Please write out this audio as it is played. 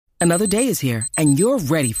Another day is here, and you're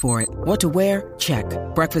ready for it. What to wear? Check.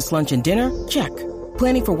 Breakfast, lunch, and dinner? Check.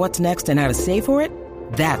 Planning for what's next and how to save for it?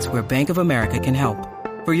 That's where Bank of America can help.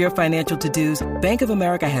 For your financial to-dos, Bank of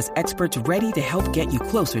America has experts ready to help get you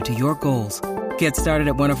closer to your goals. Get started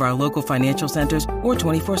at one of our local financial centers or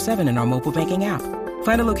 24/7 in our mobile banking app.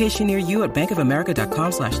 Find a location near you at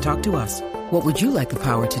bankofamerica.com/talktous. What would you like the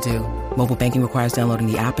power to do? Mobile banking requires downloading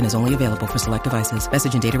the app and is only available for select devices.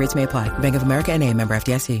 Message and data rates may apply. Bank of America N.A., member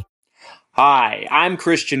FDIC. Hi, I'm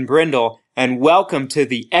Christian Brindle, and welcome to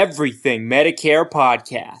the Everything Medicare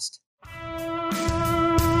podcast.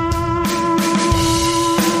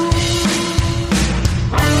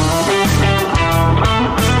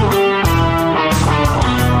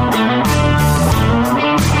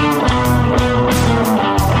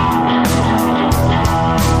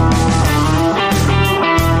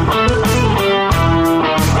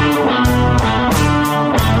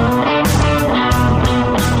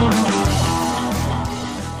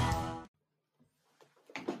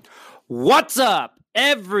 What's up,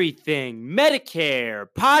 Everything Medicare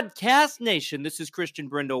Podcast Nation? This is Christian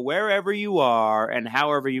Brindle, wherever you are and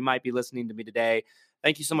however you might be listening to me today.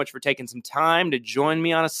 Thank you so much for taking some time to join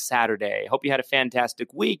me on a Saturday. Hope you had a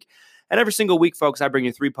fantastic week. And every single week, folks, I bring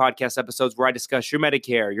you 3 podcast episodes where I discuss your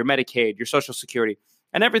Medicare, your Medicaid, your Social Security,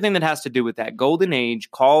 and everything that has to do with that golden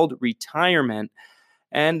age called retirement.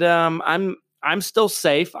 And I'm still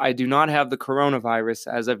safe. I do not have the coronavirus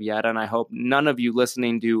as of yet, and I hope none of you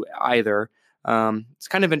listening do either. It's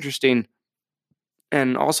kind of interesting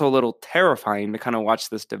and also a little terrifying to kind of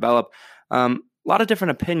watch this develop. A lot of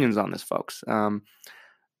different opinions on this, folks.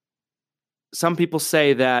 Some people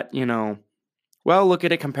say that, well, look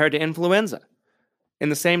at it compared to influenza. In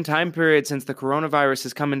the same time period since the coronavirus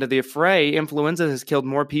has come into the fray, influenza has killed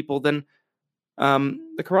more people than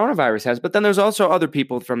the coronavirus has. But then there's also other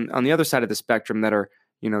people from on the other side of the spectrum that are,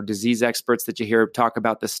 disease experts that you hear talk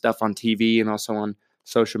about this stuff on TV and also on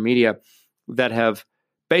social media that have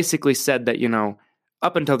basically said that,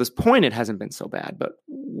 up until this point, it hasn't been so bad. But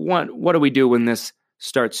what do we do when this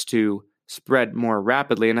starts to spread more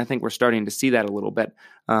rapidly? And I think we're starting to see that a little bit.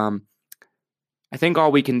 I think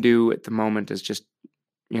all we can do at the moment is just,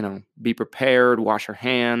 be prepared, wash our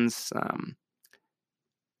hands,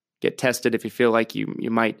 get tested if you feel like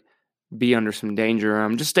you might be under some danger.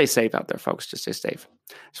 Just stay safe out there, folks. Just stay safe.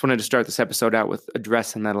 Just wanted to start this episode out with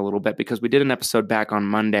addressing that a little bit because we did an episode back on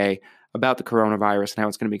Monday about the coronavirus and how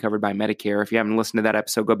it's going to be covered by Medicare. If you haven't listened to that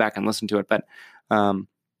episode, go back and listen to it. But a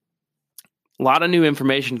lot of new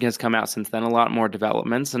information has come out since then, a lot more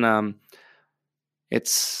developments. And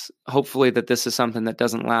it's hopefully that this is something that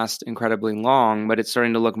doesn't last incredibly long, but it's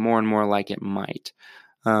starting to look more and more like it might.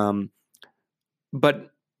 But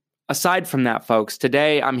aside from that, folks,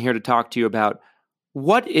 today I'm here to talk to you about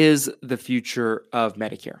what is the future of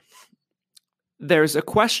Medicare. There's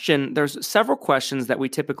several questions that we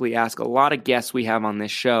typically ask a lot of guests we have on this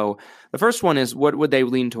show. The first one is, what would they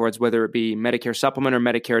lean towards, whether it be Medicare Supplement or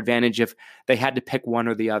Medicare Advantage, if they had to pick one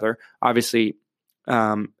or the other? Obviously,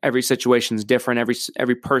 every situation is different.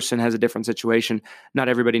 Every person has a different situation. Not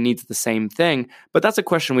everybody needs the same thing, but that's a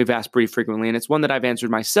question we've asked pretty frequently, and it's one that I've answered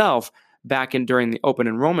myself back during the open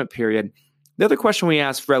enrollment period. The other question we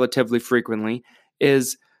ask relatively frequently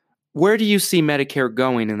is, where do you see Medicare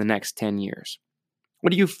going in the next 10 years?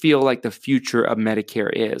 What do you feel like the future of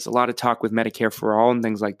Medicare is? A lot of talk with Medicare for All and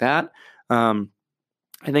things like that. I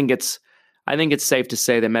think it's safe to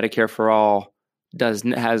say that Medicare for All has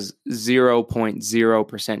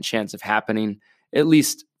 0.0% chance of happening, at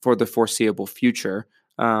least for the foreseeable future.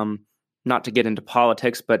 Not to get into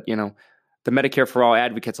politics, but the Medicare for All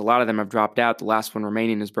advocates, a lot of them have dropped out. The last one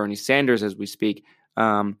remaining is Bernie Sanders as we speak.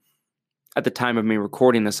 At the time of me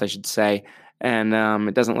recording this, I should say. And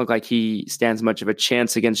it doesn't look like he stands much of a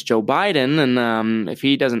chance against Joe Biden. And if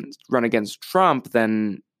he doesn't run against Trump,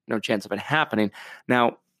 then no chance of it happening.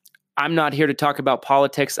 Now, I'm not here to talk about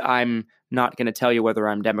politics. I'm not going to tell you whether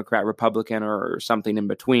I'm Democrat, Republican, or something in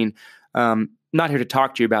between. Not here to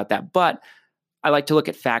talk to you about that. But I like to look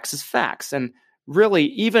at facts as facts. And really,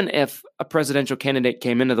 even if a presidential candidate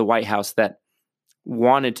came into the White House that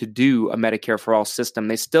wanted to do a Medicare for All system,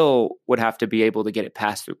 they still would have to be able to get it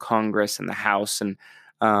passed through Congress and the House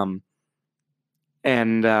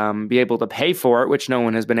and be able to pay for it, which no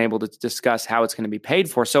one has been able to discuss how it's going to be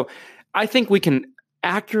paid for. So I think we can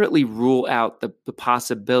accurately rule out the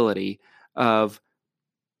possibility of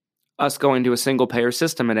us going to a single payer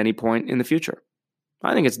system at any point in the future.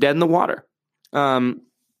 I think it's dead in the water. And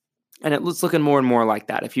it's looking more and more like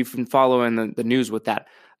that. If you've been following the news with that,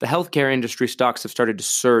 the healthcare industry stocks have started to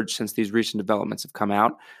surge since these recent developments have come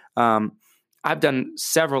out. I've done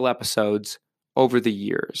several episodes over the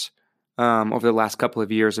years, over the last couple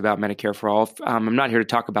of years about Medicare for All. I'm not here to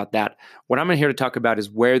talk about that. What I'm here to talk about is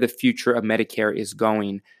where the future of Medicare is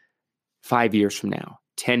going 5 years from now,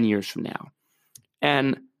 10 years from now.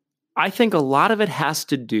 And I think a lot of it has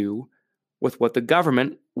to do with what the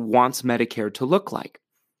government wants Medicare to look like.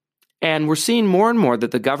 And we're seeing more and more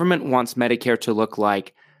that the government wants Medicare to look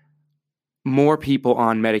like more people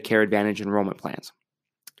on Medicare Advantage enrollment plans.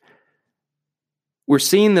 We're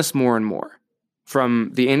seeing this more and more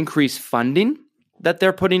from the increased funding that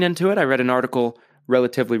they're putting into it. I read an article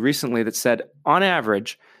relatively recently that said, on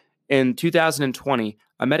average, in 2020,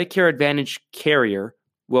 a Medicare Advantage carrier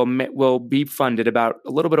will be funded about a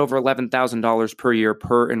little bit over $11,000 per year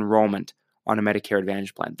per enrollment on a Medicare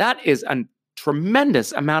Advantage plan. That is a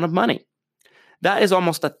tremendous amount of money. That is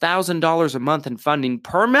almost $1,000 a month in funding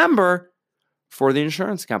per member for the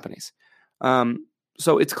insurance companies.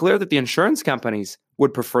 So it's clear that the insurance companies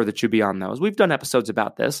would prefer that you be on those. We've done episodes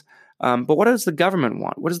about this. But what does the government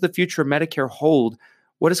want? What does the future of Medicare hold?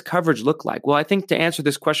 What does coverage look like? Well, I think to answer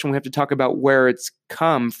this question, we have to talk about where it's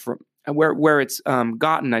come from, where it's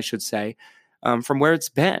gotten, I should say, from where it's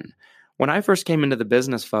been. When I first came into the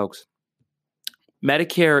business, folks,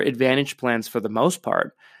 Medicare Advantage plans, for the most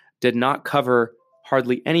part, did not cover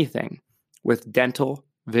hardly anything with dental,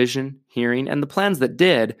 vision, hearing, and the plans that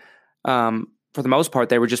did, for the most part,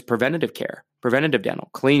 they were just preventative care, preventative dental,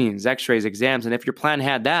 cleanings, x-rays, exams. And if your plan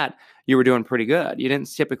had that, you were doing pretty good. You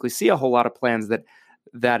didn't typically see a whole lot of plans that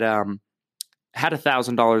had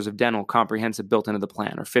 $1,000 of dental comprehensive built into the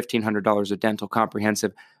plan, or $1,500 of dental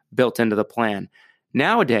comprehensive built into the plan.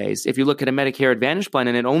 Nowadays, if you look at a Medicare Advantage plan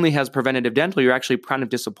and it only has preventative dental, you're actually kind of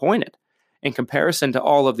disappointed in comparison to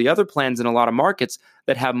all of the other plans in a lot of markets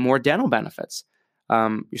that have more dental benefits.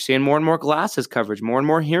 You're seeing more and more glasses coverage, more and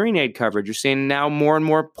more hearing aid coverage. You're seeing now more and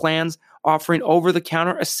more plans offering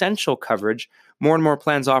over-the-counter essential coverage, more and more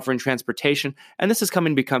plans offering transportation. And this is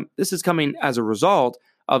coming as a result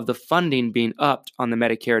of the funding being upped on the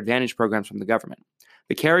Medicare Advantage programs from the government.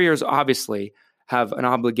 The carriers obviously have an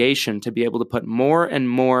obligation to be able to put more and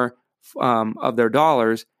more of their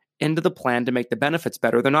dollars into the plan to make the benefits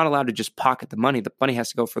better. They're not allowed to just pocket the money. The money has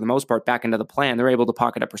to go, for the most part, back into the plan. They're able to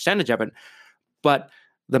pocket a percentage of it, but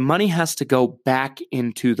the money has to go back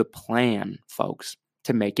into the plan, folks,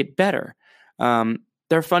 to make it better.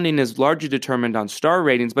 Their funding is largely determined on star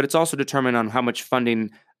ratings, but it's also determined on how much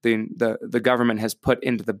funding the government has put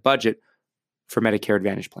into the budget for Medicare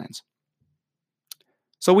Advantage plans.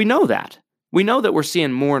 So we know that. We know that we're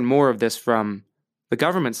seeing more and more of this from the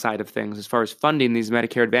government side of things as far as funding these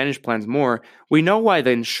Medicare Advantage plans more. We know why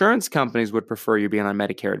the insurance companies would prefer you being on a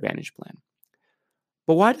Medicare Advantage plan.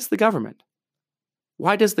 But why does the government?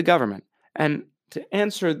 Why does the government? And to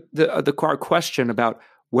answer our question about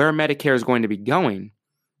where Medicare is going to be going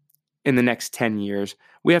in the next 10 years,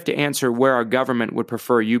 we have to answer where our government would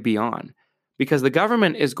prefer you be on. Because the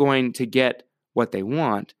government is going to get what they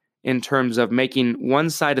want in terms of making one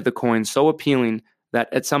side of the coin so appealing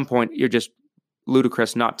that at some point you're just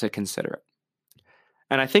ludicrous not to consider it.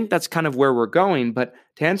 And I think that's kind of where we're going. But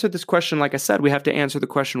to answer this question, like I said, we have to answer the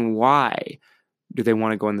question, why do they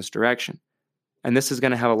want to go in this direction? And this is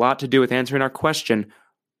going to have a lot to do with answering our question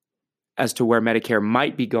as to where Medicare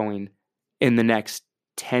might be going in the next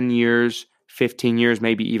 10 years, 15 years,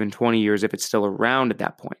 maybe even 20 years if it's still around at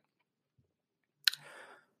that point.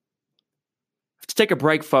 Let's take a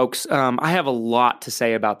break, folks. I have a lot to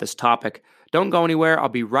say about this topic. Don't go anywhere. I'll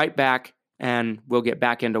be right back, and we'll get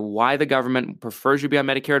back into why the government prefers you be on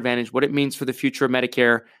Medicare Advantage, what it means for the future of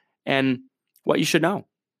Medicare, and what you should know.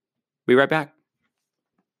 Be right back.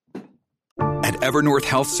 At Evernorth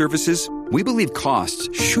Health Services, we believe costs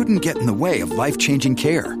shouldn't get in the way of life-changing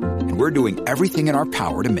care, and we're doing everything in our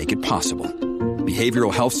power to make it possible.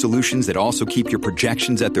 Behavioral health solutions that also keep your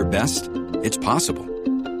projections at their best? It's possible.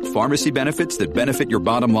 Pharmacy benefits that benefit your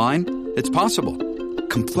bottom line? It's possible.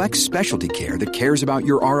 Complex specialty care that cares about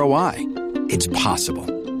your ROI? It's possible.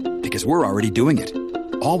 Because we're already doing it.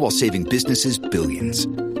 All while saving businesses billions.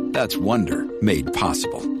 That's Wonder made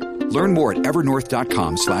possible. Learn more at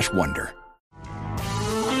evernorth.com/wonder.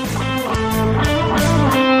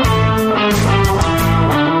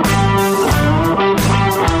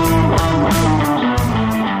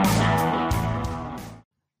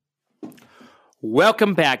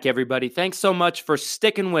 Welcome back, everybody. Thanks so much for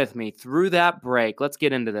sticking with me through that break. Let's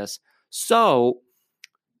get into this. So,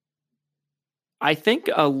 I think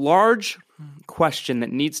a large question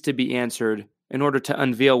that needs to be answered in order to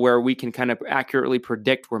unveil where we can kind of accurately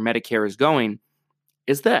predict where Medicare is going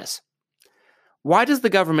is this. Why does the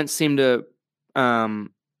government seem to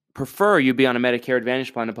prefer you be on a Medicare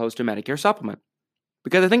Advantage plan opposed to a Medicare supplement?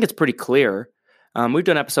 Because I think it's pretty clear. We've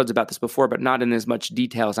done episodes about this before, but not in as much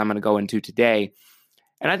detail as I'm going to go into today.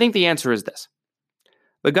 And I think the answer is this.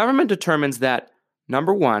 The government determines that,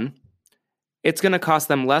 number one, it's going to cost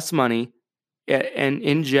them less money and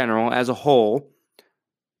in general, as a whole,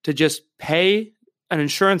 to just pay an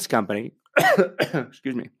insurance company,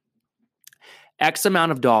 excuse me, X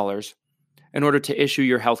amount of dollars in order to issue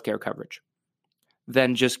your healthcare coverage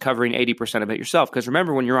than just covering 80% of it yourself. Because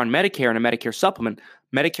remember, when you're on Medicare and a Medicare supplement,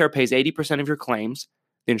 Medicare pays 80% of your claims,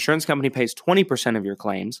 the insurance company pays 20% of your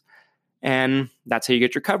claims, and that's how you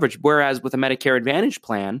get your coverage. Whereas with a Medicare Advantage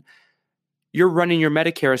plan, you're running your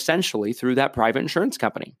Medicare essentially through that private insurance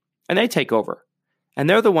company, and they take over. And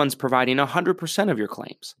they're the ones providing 100% of your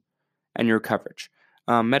claims and your coverage.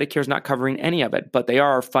 Medicare's not covering any of it, but they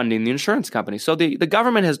are funding the insurance company. So the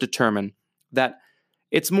government has determined that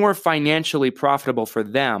it's more financially profitable for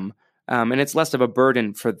them, and it's less of a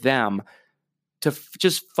burden for them to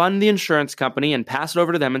just fund the insurance company and pass it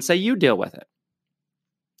over to them and say, you deal with it.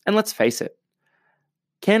 And let's face it,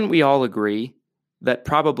 can we all agree that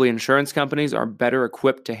probably insurance companies are better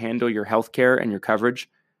equipped to handle your healthcare and your coverage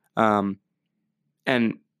and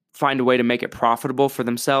find a way to make it profitable for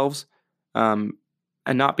themselves and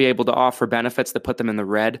not be able to offer benefits that put them in the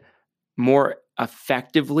red more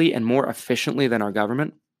effectively and more efficiently than our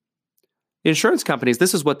government? The insurance companies,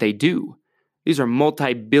 this is what they do. These are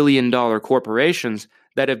multi-billion-dollar corporations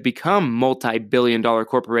that have become multi-billion-dollar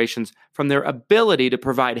corporations from their ability to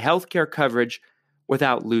provide healthcare coverage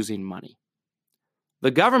without losing money.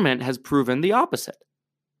 The government has proven the opposite,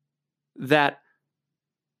 that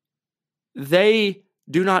they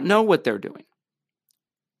do not know what they're doing.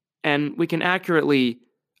 And we can accurately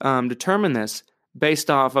determine this based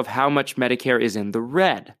off of how much Medicare is in the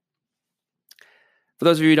red. For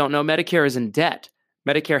those of you who don't know, Medicare is in debt.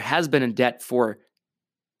 Medicare has been in debt for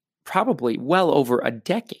probably well over a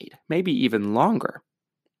decade, maybe even longer.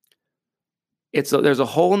 There's a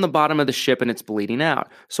hole in the bottom of the ship and it's bleeding out.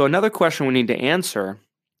 So another question we need to answer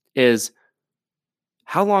is,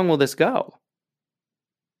 how long will this go?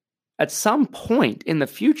 At some point in the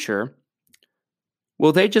future,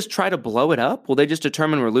 will they just try to blow it up? Will they just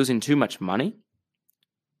determine we're losing too much money?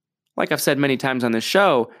 Like I've said many times on this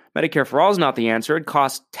show, Medicare for All is not the answer. It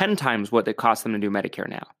costs 10 times what it costs them to do Medicare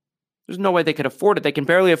now. There's no way they could afford it. They can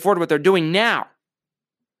barely afford what they're doing now.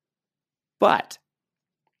 But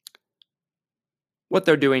what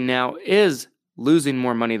they're doing now is losing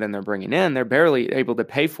more money than they're bringing in. They're barely able to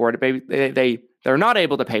pay for it. They're not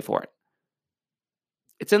able to pay for it.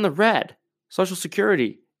 It's in the red. Social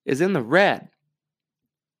Security is in the red.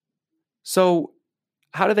 So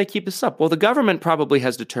how do they keep this up? Well, the government probably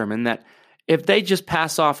has determined that if they just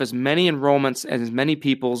pass off as many enrollments and as many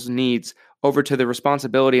people's needs over to the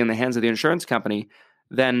responsibility in the hands of the insurance company,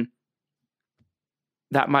 then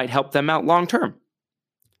that might help them out long term.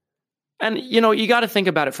 And, you got to think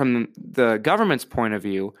about it from the government's point of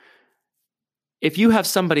view. If you have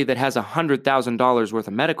somebody that has $100,000 worth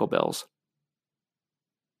of medical bills,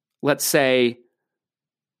 let's say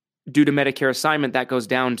due to Medicare assignment, that goes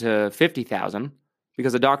down to $50,000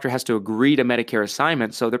 because the doctor has to agree to Medicare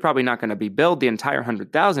assignment. So they're probably not going to be billed the entire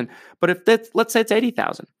 $100,000. But if let's say it's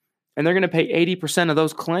 $80,000 and they're going to pay 80% of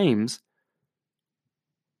those claims,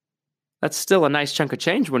 that's still a nice chunk of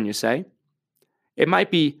change, wouldn't you say? It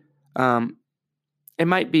might be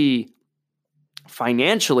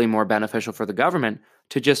financially more beneficial for the government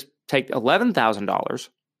to just take $11,000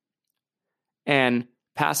 and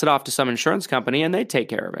pass it off to some insurance company, and they take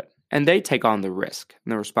care of it, and they take on the risk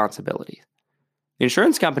and the responsibility. The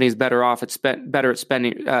insurance company is better off better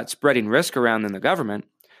at spreading risk around than the government.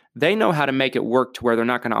 They know how to make it work to where they're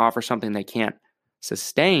not going to offer something they can't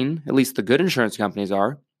sustain. At least the good insurance companies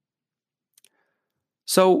are.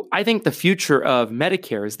 So I think the future of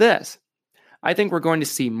Medicare is this. I think we're going to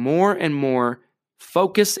see more and more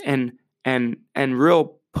focus and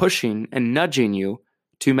real pushing and nudging you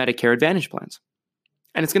to Medicare Advantage plans.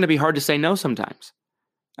 And it's going to be hard to say no sometimes.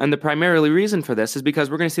 And the primarily reason for this is because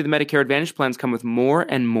we're going to see the Medicare Advantage plans come with more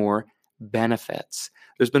and more benefits.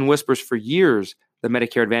 There's been whispers for years that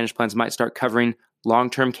Medicare Advantage plans might start covering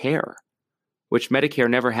long-term care, which Medicare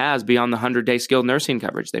never has beyond the 100-day skilled nursing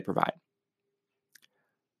coverage they provide.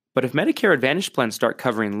 But if Medicare Advantage plans start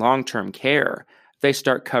covering long-term care, they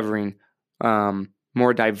start covering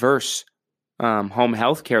more diverse home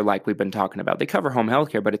health care like we've been talking about. They cover home health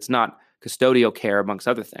care, but it's not custodial care, amongst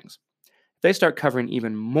other things. If they start covering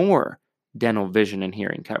even more dental, vision, and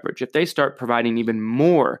hearing coverage, if they start providing even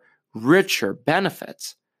more richer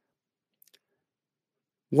benefits,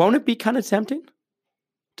 won't it be kind of tempting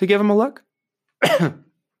to give them a look?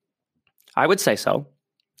 I would say so.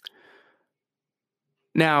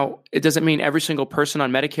 Now, it doesn't mean every single person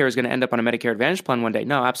on Medicare is going to end up on a Medicare Advantage plan one day.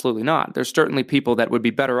 No, absolutely not. There's certainly people that would be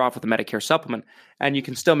better off with a Medicare supplement, and you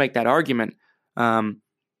can still make that argument,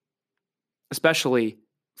 especially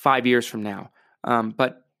 5 years from now.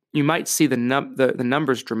 But you might see the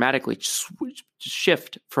numbers dramatically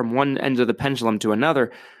shift from one end of the pendulum to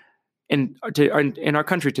another. In our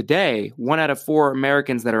country today, 1 out of 4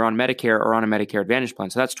 Americans that are on Medicare are on a Medicare Advantage plan,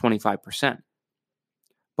 so that's 25%.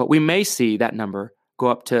 But we may see that number go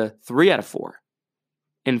up to 3 out of 4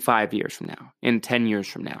 in 5 years from now, in 10 years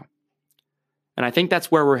from now. And I think that's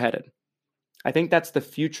where we're headed. I think that's the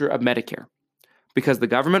future of Medicare because the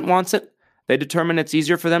government wants it. They determine it's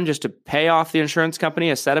easier for them just to pay off the insurance company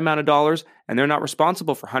a set amount of dollars, and they're not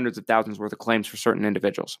responsible for hundreds of thousands worth of claims for certain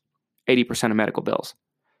individuals, 80% of medical bills.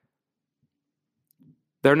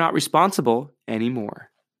 They're not responsible anymore.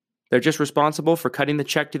 They're just responsible for cutting the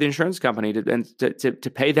check to the insurance company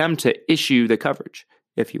to pay them to issue the coverage,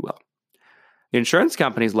 if you will. The insurance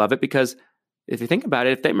companies love it because if you think about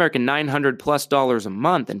it, if they're making $900+ a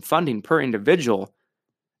month in funding per individual,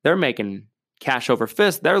 they're making cash over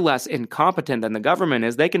fist. They're less incompetent than the government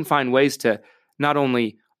is. They can find ways to not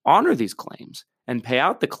only honor these claims and pay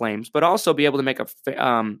out the claims, but also be able to make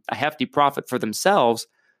a hefty profit for themselves.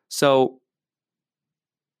 So,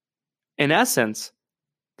 in essence,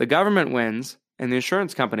 the government wins and the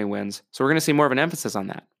insurance company wins. So we're going to see more of an emphasis on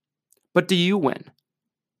that. But do you win?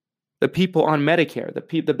 The people on Medicare,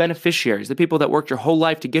 the beneficiaries, the people that worked your whole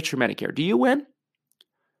life to get your Medicare, do you win?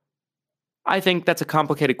 I think that's a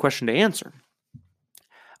complicated question to answer.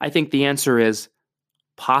 I think the answer is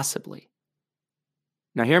possibly.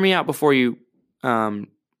 Now, hear me out before you, jump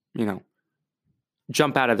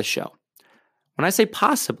out of the show. When I say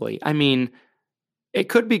possibly, I mean it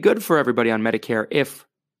could be good for everybody on Medicare if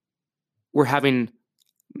we're having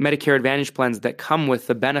Medicare Advantage plans that come with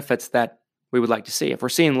the benefits that we would like to see. If we're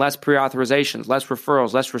seeing less pre-authorizations, less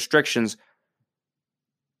referrals, less restrictions,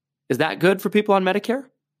 is that good for people on Medicare?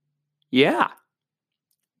 Yeah.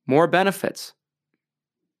 More benefits.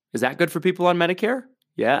 Is that good for people on Medicare?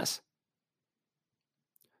 Yes.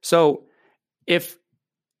 So if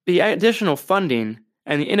the additional funding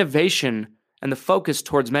and the innovation and the focus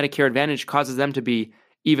towards Medicare Advantage causes them to be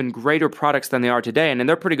even greater products than they are today, and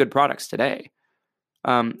they're pretty good products today,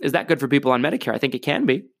 is that good for people on Medicare? I think it can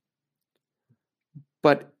be.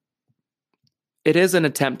 But it is an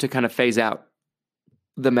attempt to kind of phase out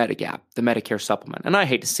the Medigap, the Medicare supplement. And I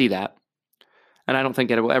hate to see that. And I don't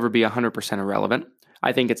think it will ever be 100% irrelevant.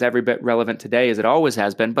 I think it's every bit relevant today as it always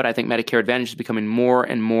has been, but I think Medicare Advantage is becoming more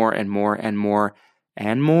and more and more and more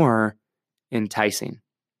and more enticing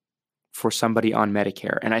for somebody on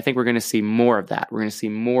Medicare. And I think we're going to see more of that. We're going to see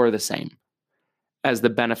more of the same as the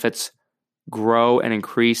benefits grow and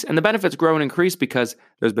increase. And the benefits grow and increase because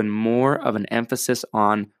there's been more of an emphasis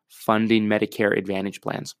on funding Medicare Advantage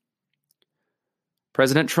plans.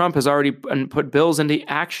 President Trump has already put bills into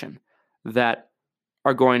action that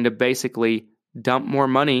are going to basically dump more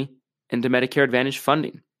money into Medicare Advantage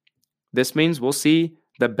funding. This means we'll see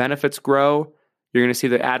the benefits grow. You're going to see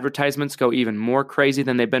the advertisements go even more crazy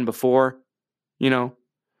than they've been before. Commercial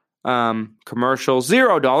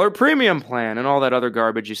 $0 premium plan and all that other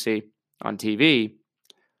garbage you see on TV.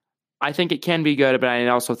 I think it can be good, but I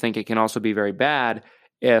also think it can also be very bad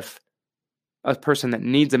if a person that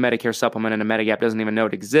needs a Medicare supplement and a Medigap doesn't even know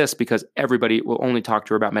it exists because everybody will only talk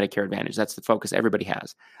to her about Medicare Advantage. That's the focus everybody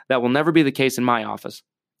has. That will never be the case in my office.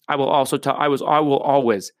 I will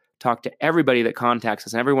always talk to everybody that contacts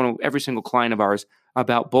us and every single client of ours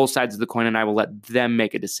about both sides of the coin, and I will let them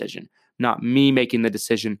make a decision, not me making the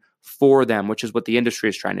decision for them, which is what the industry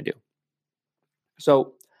is trying to do.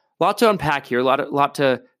 So, a lot to unpack here, a lot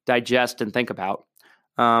to digest and think about.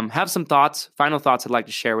 Have some final thoughts I'd like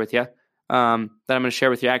to share with you. That I'm going to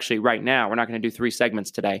share with you actually right now. We're not going to do 3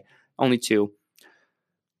 segments today, only 2.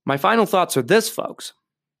 My final thoughts are this, folks.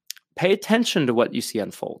 Pay attention to what you see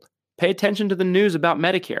unfold. Pay attention to the news about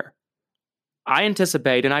Medicare. I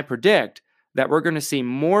anticipate and I predict that we're going to see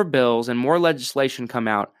more bills and more legislation come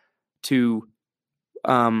out to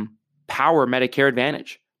power Medicare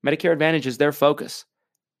Advantage. Medicare Advantage is their focus,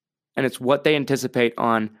 and it's what they anticipate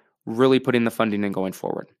on really putting the funding in going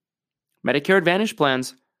forward. Medicare Advantage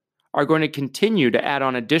plans are going to continue to add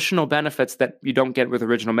on additional benefits that you don't get with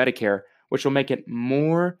original Medicare, which will make it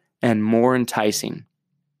more and more enticing.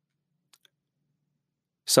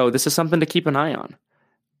 So this is something to keep an eye on.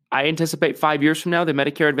 I anticipate 5 years from now, the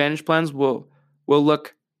Medicare Advantage plans will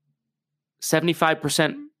look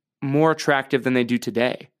 75% more attractive than they do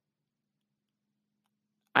today.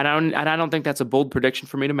 And I don't think that's a bold prediction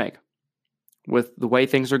for me to make with the way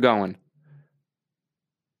things are going.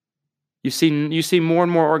 You see more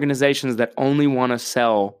and more organizations that only want to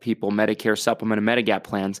sell people Medicare supplement and Medigap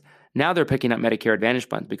plans. Now they're picking up Medicare Advantage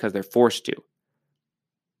plans because they're forced to,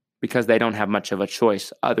 because they don't have much of a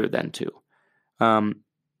choice other than to.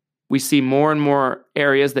 We see more and more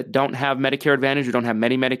areas that don't have Medicare Advantage or don't have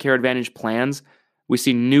many Medicare Advantage plans. We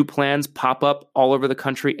see new plans pop up all over the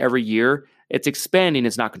country every year. It's expanding,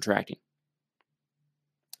 it's not contracting.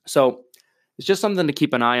 So it's just something to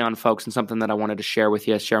keep an eye on, folks, and something that I wanted to share with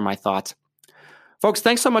you, share my thoughts. Folks,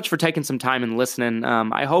 thanks so much for taking some time and listening.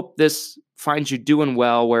 I hope this finds you doing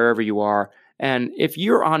well wherever you are. And if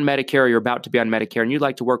you're on Medicare or you're about to be on Medicare and you'd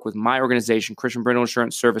like to work with my organization, Christian Brindle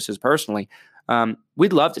Insurance Services, personally,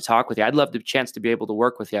 we'd love to talk with you. I'd love the chance to be able to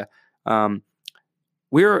work with you.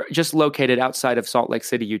 We're just located outside of Salt Lake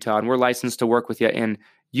City, Utah, and we're licensed to work with you in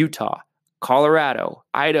Utah, Colorado,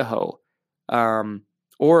 Idaho,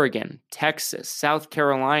 Oregon, Texas, South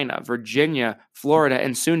Carolina, Virginia, Florida,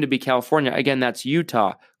 and soon to be California. Again, that's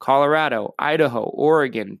Utah, Colorado, Idaho,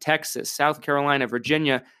 Oregon, Texas, South Carolina,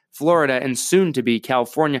 Virginia, Florida, and soon to be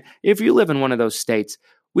California. If you live in one of those states,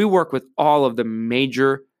 we work with all of the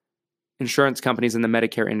major insurance companies in the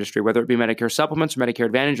Medicare industry, whether it be Medicare supplements or Medicare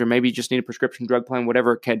Advantage, or maybe you just need a prescription drug plan,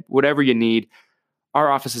 whatever you need.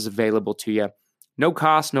 Our office is available to you. No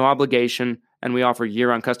cost, no obligation, and we offer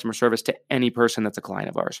year-round customer service to any person that's a client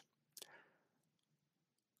of ours.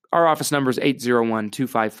 Our office number is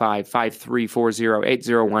 801-255-5340,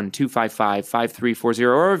 801-255-5340,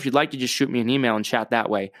 or if you'd like to just shoot me an email and chat that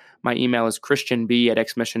way. My email is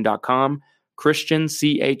christianb@xmission.com, Christian,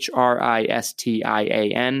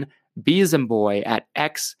 Christian, B as in boy, at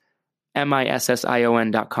xmission.com,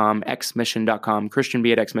 xmission.com,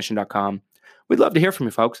 christianb@xmission.com. We'd love to hear from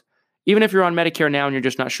you, folks. Even if you're on Medicare now and you're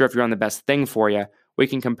just not sure if you're on the best thing for you, we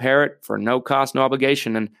can compare it for no cost, no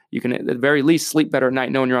obligation, and you can at the very least sleep better at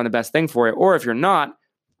night knowing you're on the best thing for you. Or if you're not,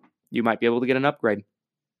 you might be able to get an upgrade.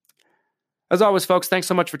 As always, folks, thanks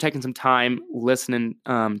so much for taking some time listening,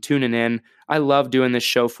 tuning in. I love doing this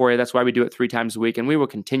show for you. That's why we do it 3 times a week, and we will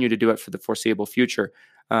continue to do it for the foreseeable future.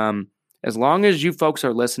 As long as you folks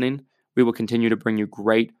are listening, we will continue to bring you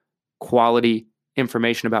great quality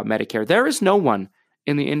information about Medicare. There is no one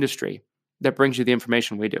in the industry that brings you the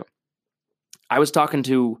information we do. I was talking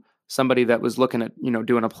to somebody that was looking at,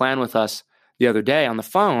 doing a plan with us the other day on the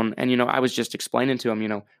phone. And, I was just explaining to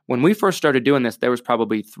him, when we first started doing this, there was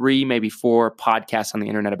probably 3, maybe 4 podcasts on the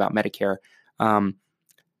internet about Medicare. And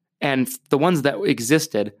the ones that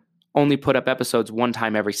existed only put up episodes one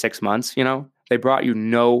time every 6 months. They brought you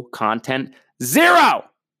no content, 0,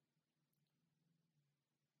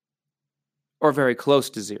 or very close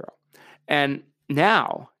to 0. And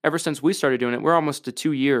now, ever since we started doing it, we're almost to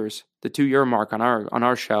 2 years, the 2-year mark on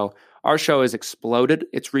our show. Our show has exploded.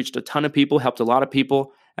 It's reached a ton of people, helped a lot of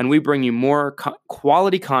people, and we bring you more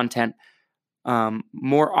quality content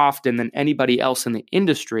more often than anybody else in the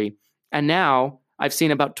industry. And now I've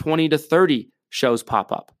seen about 20 to 30 shows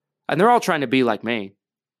pop up, and they're all trying to be like me.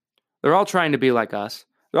 They're all trying to be like us.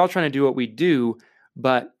 They're all trying to do what we do,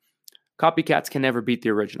 but copycats can never beat the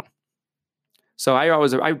original. So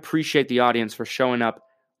I appreciate the audience for showing up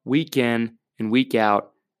week in and week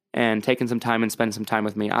out and taking some time and spending some time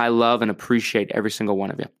with me. I love and appreciate every single one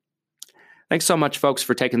of you. Thanks so much, folks,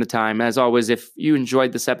 for taking the time. As always, if you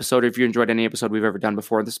enjoyed this episode, or if you enjoyed any episode we've ever done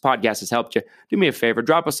before, this podcast has helped you, do me a favor,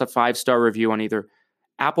 drop us a 5-star review on either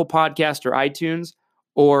Apple Podcast or iTunes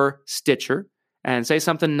or Stitcher, and say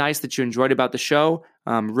something nice that you enjoyed about the show.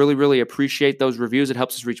 Really, really appreciate those reviews. It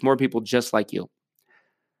helps us reach more people just like you.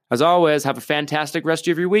 As always, have a fantastic rest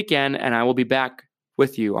of your weekend, and I will be back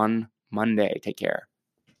with you on Monday. Take care.